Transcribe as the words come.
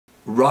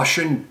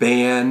Russian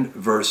ban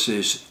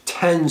versus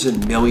tens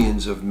and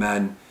millions of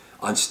men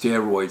on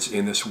steroids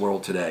in this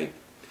world today.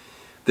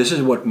 This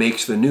is what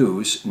makes the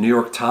news. New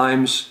York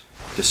Times,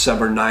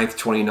 December 9th,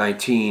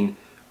 2019,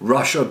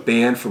 Russia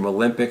banned from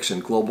Olympics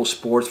and global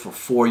sports for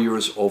 4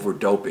 years over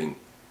doping.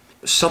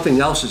 Something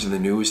else is in the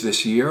news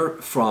this year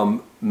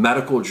from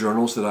medical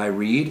journals that I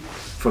read,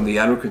 from the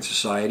Endocrine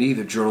Society,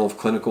 the Journal of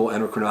Clinical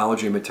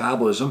Endocrinology and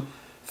Metabolism,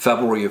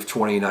 February of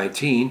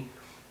 2019.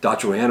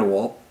 Dr.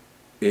 Anawalt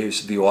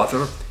is the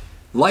author.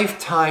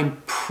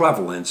 Lifetime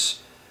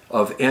prevalence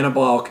of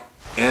anabolic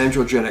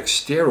androgenic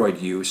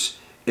steroid use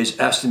is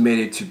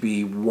estimated to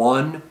be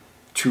 1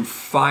 to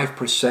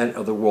 5%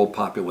 of the world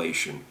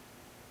population.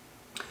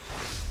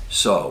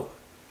 So,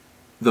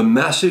 the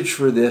message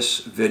for this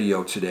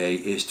video today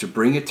is to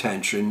bring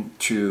attention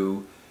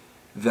to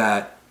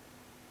that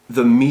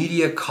the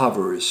media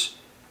covers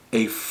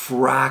a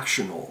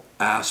fractional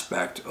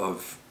aspect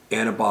of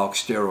anabolic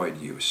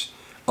steroid use.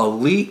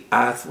 Elite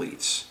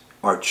athletes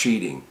are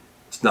cheating.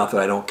 It's not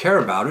that I don't care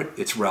about it.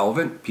 It's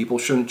relevant. People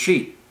shouldn't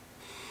cheat.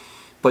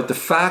 But the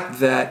fact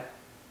that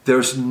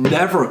there's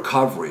never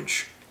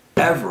coverage,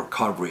 ever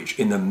coverage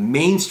in the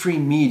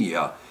mainstream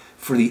media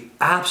for the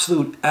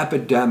absolute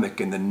epidemic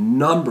and the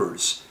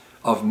numbers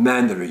of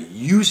men that are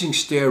using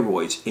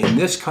steroids in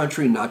this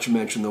country, not to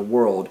mention the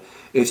world,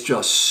 it's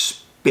just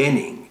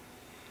spinning.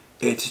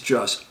 It's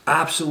just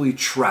absolutely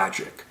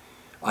tragic.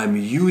 I'm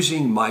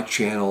using my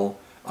channel,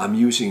 I'm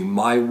using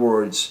my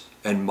words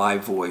and my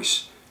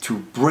voice to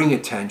bring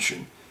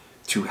attention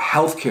to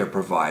healthcare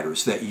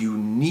providers that you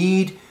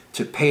need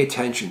to pay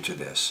attention to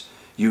this.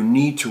 You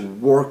need to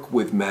work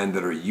with men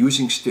that are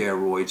using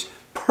steroids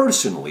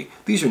personally.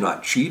 These are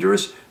not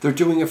cheaters. They're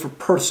doing it for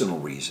personal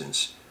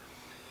reasons.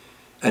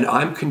 And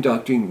I'm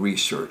conducting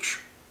research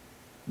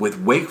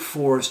with Wake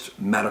Forest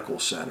Medical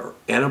Center,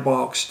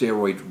 anabolic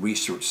steroid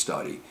research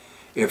study.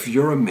 If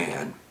you're a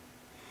man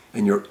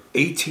and you're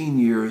 18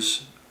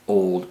 years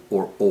old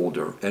or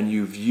older and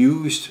you've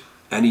used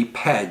any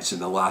PEDs in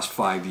the last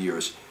 5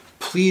 years,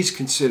 please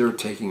consider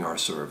taking our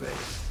survey.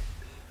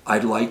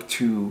 I'd like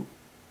to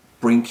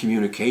bring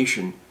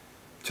communication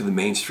to the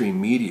mainstream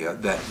media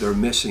that they're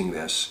missing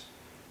this.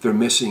 They're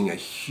missing a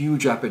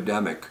huge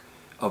epidemic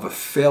of a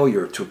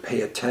failure to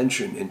pay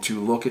attention and to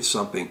look at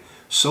something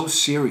so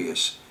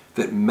serious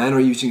that men are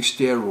using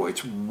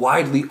steroids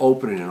widely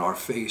open in our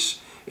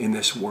face in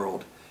this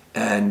world.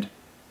 And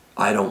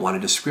I don't want to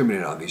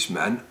discriminate on these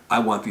men. I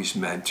want these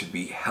men to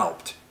be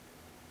helped.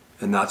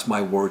 And that's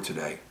my word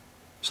today.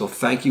 So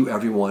thank you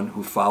everyone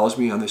who follows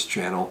me on this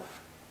channel.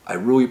 I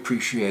really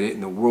appreciate it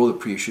and the world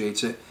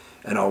appreciates it.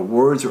 And our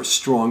words are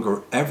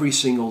stronger every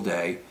single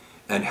day.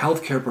 And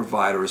healthcare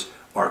providers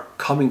are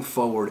coming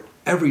forward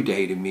every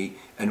day to me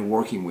and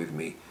working with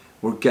me.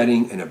 We're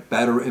getting in a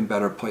better and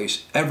better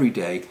place every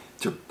day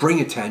to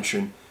bring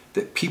attention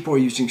that people are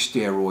using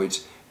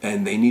steroids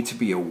and they need to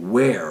be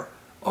aware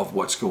of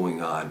what's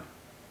going on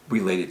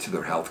related to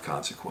their health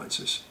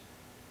consequences.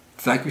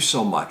 Thank you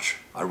so much.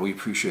 I really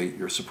appreciate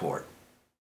your support.